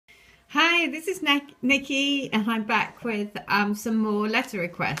Hi, this is Nikki, and I'm back with some more letter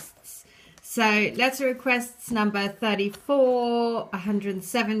requests. So letter requests number 34,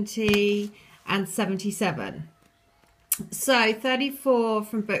 170 and 77. So 34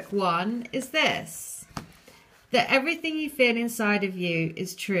 from book 1 is this: that everything you feel inside of you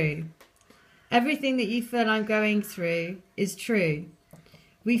is true. Everything that you feel I'm going through is true.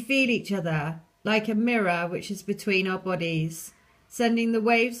 We feel each other like a mirror which is between our bodies, sending the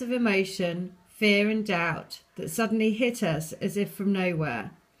waves of emotion, fear and doubt that suddenly hit us as if from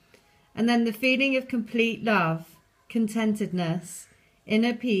nowhere. And then the feeling of complete love, contentedness,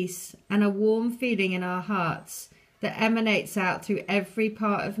 inner peace, and a warm feeling in our hearts that emanates out through every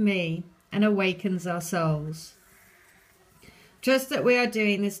part of me and awakens our souls. Trust that we are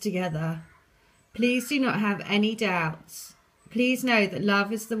doing this together. Please do not have any doubts. Please know that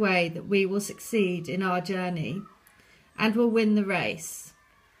love is the way that we will succeed in our journey and will win the race.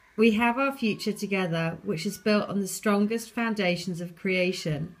 We have our future together, which is built on the strongest foundations of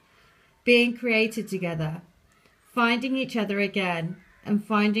creation, being created together, finding each other again, and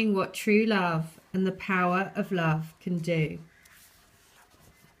finding what true love and the power of love can do.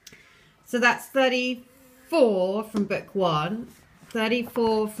 So that's 34 from book 1.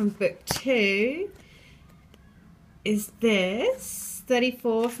 34 from book 2 is this.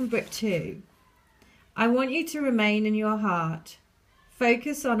 34 from book 2. I want you to remain in your heart.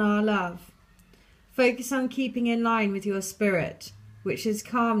 Focus on our love. Focus on keeping in line with your spirit, which is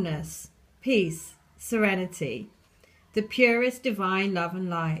calmness, peace, serenity, the purest divine love and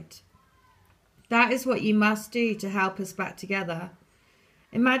light. That is what you must do to help us back together.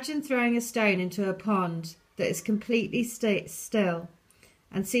 Imagine throwing a stone into a pond that is completely still,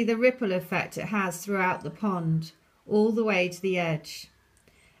 and see the ripple effect it has throughout the pond, all the way to the edge.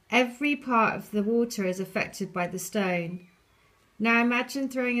 Every part of the water is affected by the stone. Now imagine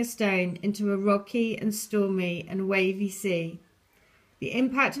throwing a stone into a rocky and stormy and wavy sea. The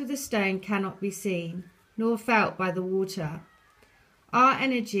impact of the stone cannot be seen, nor felt by the water. Our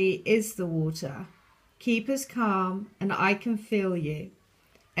energy is the water. Keep us calm, and I can feel you,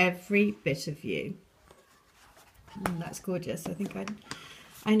 every bit of you. That's gorgeous. I think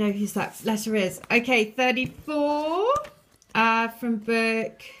I know whose that letter is. Okay, 34 from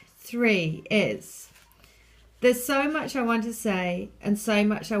book 3 is: there's so much I want to say, and so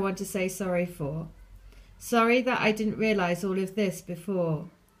much I want to say sorry for. Sorry that I didn't realise all of this before.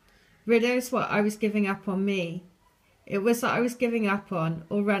 Realise what I was giving up on me. It was that I was giving up on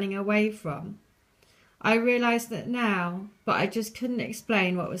or running away from. I realise that now, but I just couldn't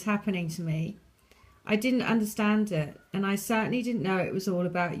explain what was happening to me. I didn't understand it, and I certainly didn't know it was all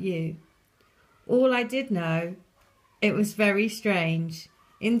about you. All I did know, it was very strange,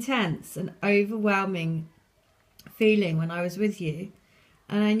 intense and overwhelming feeling when I was with you,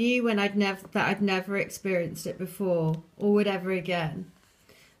 and I knew that I'd never experienced it before or would ever again.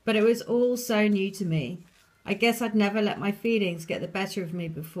 But it was all so new to me. I guess I'd never let my feelings get the better of me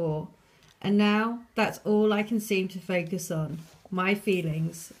before, and now that's all I can seem to focus on, my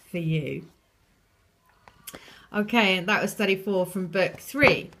feelings for you. Okay, and that was 34 from book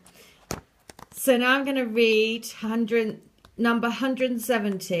 3. So now I'm going to read number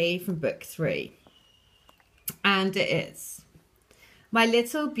 170 from book 3. And it is: my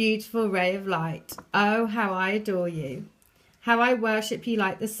little beautiful ray of light, oh, how I adore you. How I worship you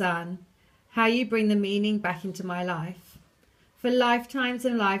like the sun. How you bring the meaning back into my life. For lifetimes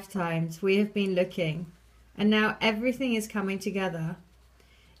and lifetimes we have been looking, and now everything is coming together.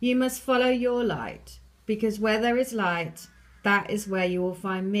 You must follow your light, because where there is light, that is where you will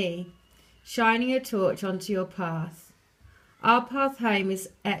find me, shining a torch onto your path. Our path home is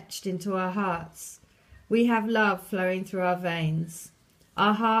etched into our hearts. We have love flowing through our veins.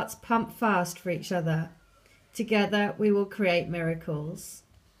 Our hearts pump fast for each other. Together we will create miracles.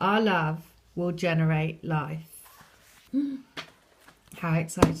 Our love will generate life. How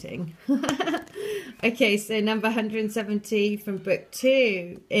exciting. Okay, so number 170 from book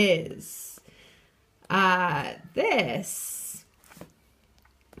 2 is this.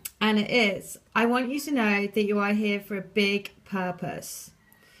 And it is: I want you to know that you are here for a big purpose.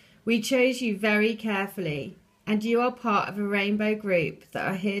 We chose you very carefully, and you are part of a rainbow group that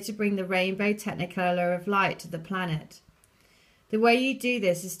are here to bring the rainbow technicolor of light to the planet. The way you do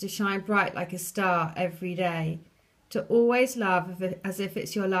this is to shine bright like a star every day, to always love as if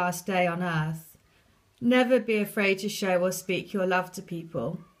it's your last day on earth. Never be afraid to show or speak your love to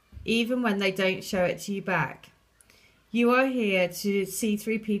people, even when they don't show it to you back. You are here to see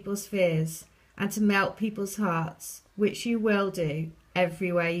through people's fears and to melt people's hearts, which you will do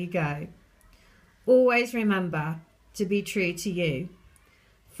everywhere you go. Always remember to be true to you.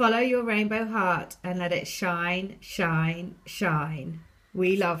 Follow your rainbow heart and let it shine, shine, shine.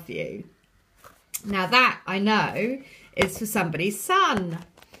 We love you. Now that, I know, is for somebody's son,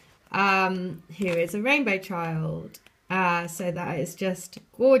 who is a rainbow child. So that is just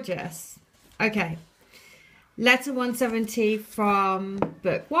gorgeous. Okay. Letter 170 from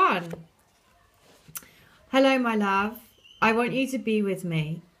book 1. Hello, my love. I want you to be with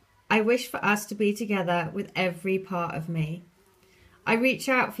me. I wish for us to be together with every part of me. I reach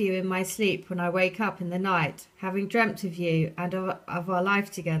out for you in my sleep when I wake up in the night, having dreamt of you and of our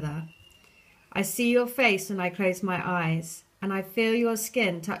life together. I see your face when I close my eyes, and I feel your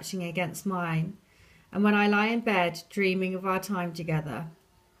skin touching against mine, and when I lie in bed dreaming of our time together.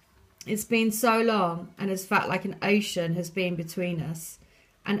 It's been so long and has felt like an ocean has been between us.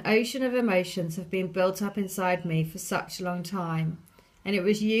 An ocean of emotions have been built up inside me for such a long time, and it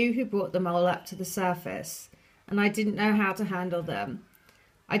was you who brought them all up to the surface, and I didn't know how to handle them.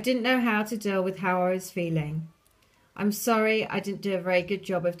 I didn't know how to deal with how I was feeling. I'm sorry I didn't do a very good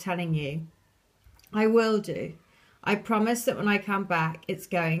job of telling you. I will do. I promise that when I come back, it's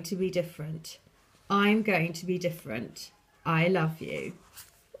going to be different. I'm going to be different. I love you.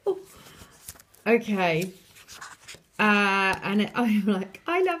 Oh. Okay. I'm like,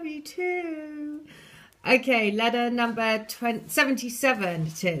 I love you too. Okay, letter number 77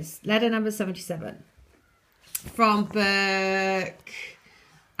 it is. Letter number 77. From book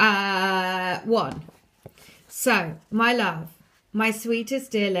 1. So, my love, my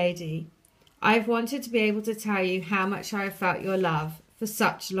sweetest dear lady, I've wanted to be able to tell you how much I have felt your love for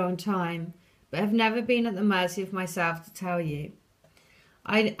such a long time, but have never been at the mercy of myself to tell you.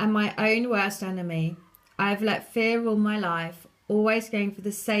 I am my own worst enemy. I have let fear rule my life, always going for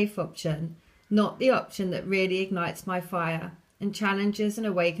the safe option, not the option that really ignites my fire and challenges and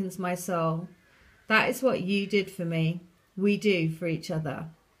awakens my soul. That is what you did for me. We do for each other.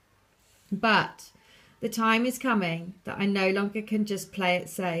 But the time is coming that I no longer can just play it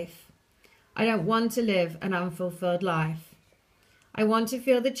safe. I don't want to live an unfulfilled life. I want to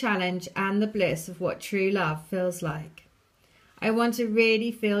feel the challenge and the bliss of what true love feels like. I want to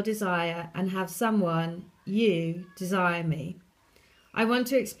really feel desire and have someone, you, desire me. I want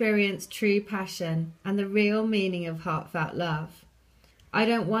to experience true passion and the real meaning of heartfelt love. I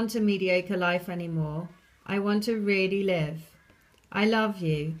don't want a mediocre life anymore. I want to really live. I love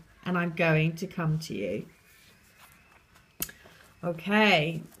you, and I'm going to come to you.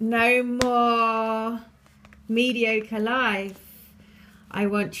 Okay, no more mediocre life. I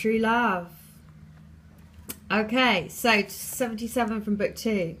want true love. Okay, so 77 from book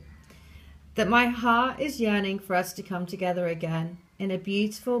 2. That my heart is yearning for us to come together again in a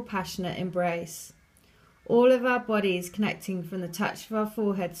beautiful, passionate embrace. All of our bodies connecting from the touch of our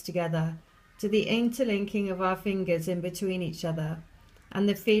foreheads together to the interlinking of our fingers in between each other, and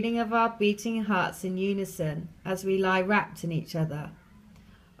the feeling of our beating hearts in unison as we lie wrapped in each other.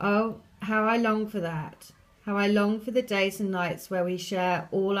 Oh, how I long for that. How I long for the days and nights where we share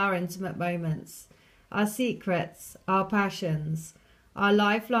all our intimate moments, our secrets, our passions, our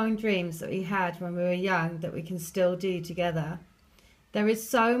lifelong dreams that we had when we were young that we can still do together. There is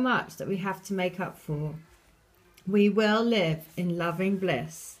so much that we have to make up for. We will live in loving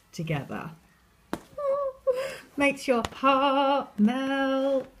bliss together. Makes your heart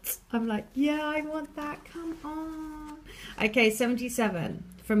melt. I'm like, yeah, I want that. Come on. Okay, 77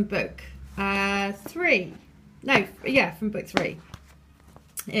 from book 3. No, yeah, from book 3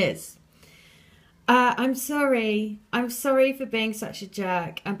 is... I'm sorry. I'm sorry for being such a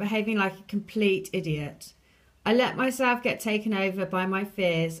jerk and behaving like a complete idiot. I let myself get taken over by my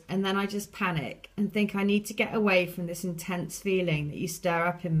fears, and then I just panic and think I need to get away from this intense feeling that you stir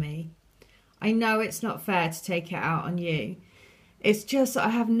up in me. I know it's not fair to take it out on you. It's just that I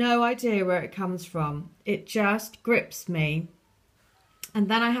have no idea where it comes from. It just grips me. And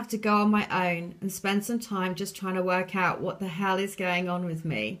then I have to go on my own and spend some time just trying to work out what the hell is going on with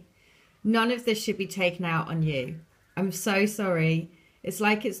me. None of this should be taken out on you. I'm so sorry. It's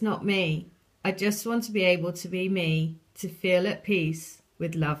like it's not me. I just want to be able to be me, to feel at peace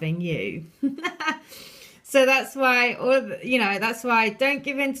with loving you. So that's why, that's why don't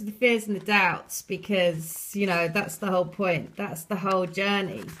give in to the fears and the doubts, because, that's the whole point. That's the whole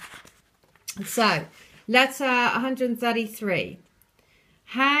journey. So, letter 133.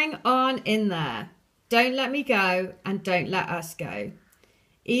 Hang on in there. Don't let me go, and don't let us go.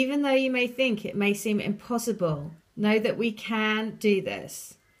 Even though you may think it may seem impossible, know that we can do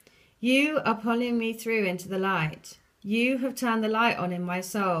this. You are pulling me through into the light. You have turned the light on in my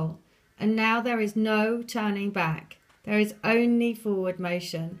soul, and now there is no turning back. There is only forward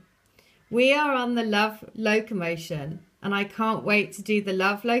motion. We are on the love locomotion, and I can't wait to do the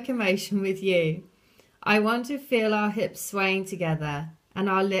love locomotion with you. I want to feel our hips swaying together and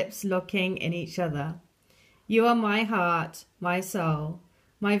our lips locking in each other. You are my heart, my soul.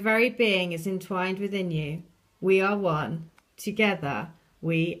 My very being is entwined within you. We are one. Together,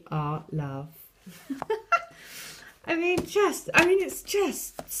 we are love. It's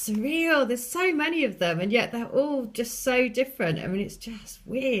just surreal. There's so many of them, and yet they're all just so different. I mean, it's just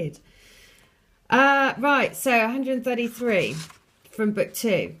weird. Right, so 133 from book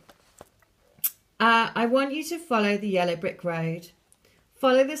 2. I want you to follow the yellow brick road.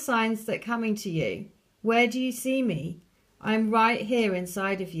 Follow the signs that are coming to you. Where do you see me? I'm right here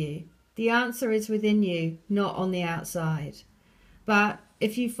inside of you. The answer is within you, not on the outside. But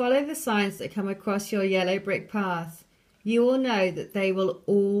if you follow the signs that come across your yellow brick path, you will know that they will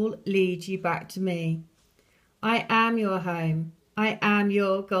all lead you back to me. I am your home. I am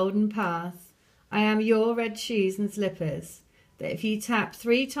your golden path. I am your red shoes and slippers, that if you tap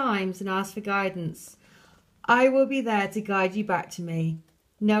 3 times and ask for guidance, I will be there to guide you back to me.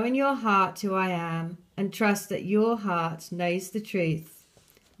 Know in your heart who I am, and trust that your heart knows the truth.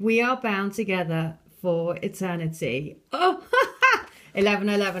 We are bound together for eternity. Oh,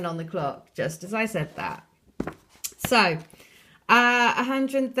 11:11 on the clock, just as I said that. So,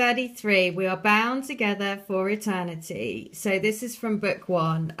 133, we are bound together for eternity. So this is from book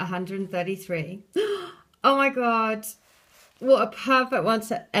 1, 133. Oh my God, what a perfect one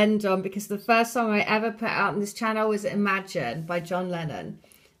to end on, because the first song I ever put out on this channel was Imagine by John Lennon.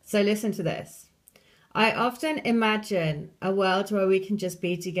 So listen to this. I often imagine a world where we can just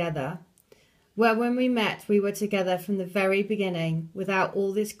be together, where when we met, we were together from the very beginning, without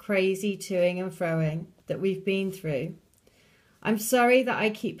all this crazy toing and froing that we've been through. I'm sorry that I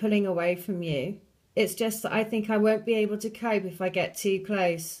keep pulling away from you. It's just that I think I won't be able to cope if I get too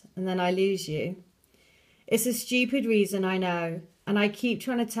close and then I lose you. It's a stupid reason, I know, and I keep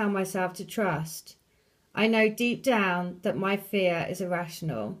trying to tell myself to trust. I know deep down that my fear is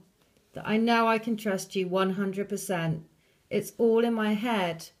irrational, that I know I can trust you 100%. It's all in my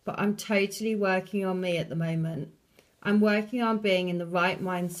head, but I'm totally working on me at the moment. I'm working on being in the right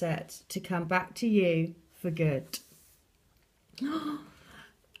mindset to come back to you for good.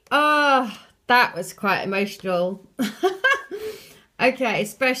 Oh, that was quite emotional. Okay,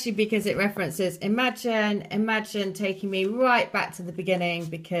 especially because it references Imagine taking me right back to the beginning,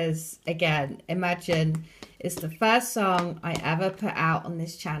 because again, Imagine is the first song I ever put out on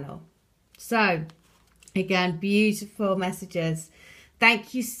this channel. So again, beautiful messages.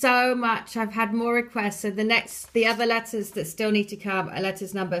 Thank you so much. I've had more requests. So the other letters that still need to come are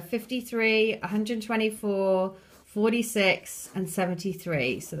letters number 53, 124, 46 and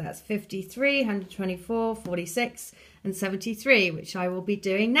 73. So that's 53, 124, 46 and 73, which I will be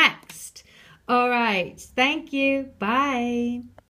doing next. All right. Thank you. Bye.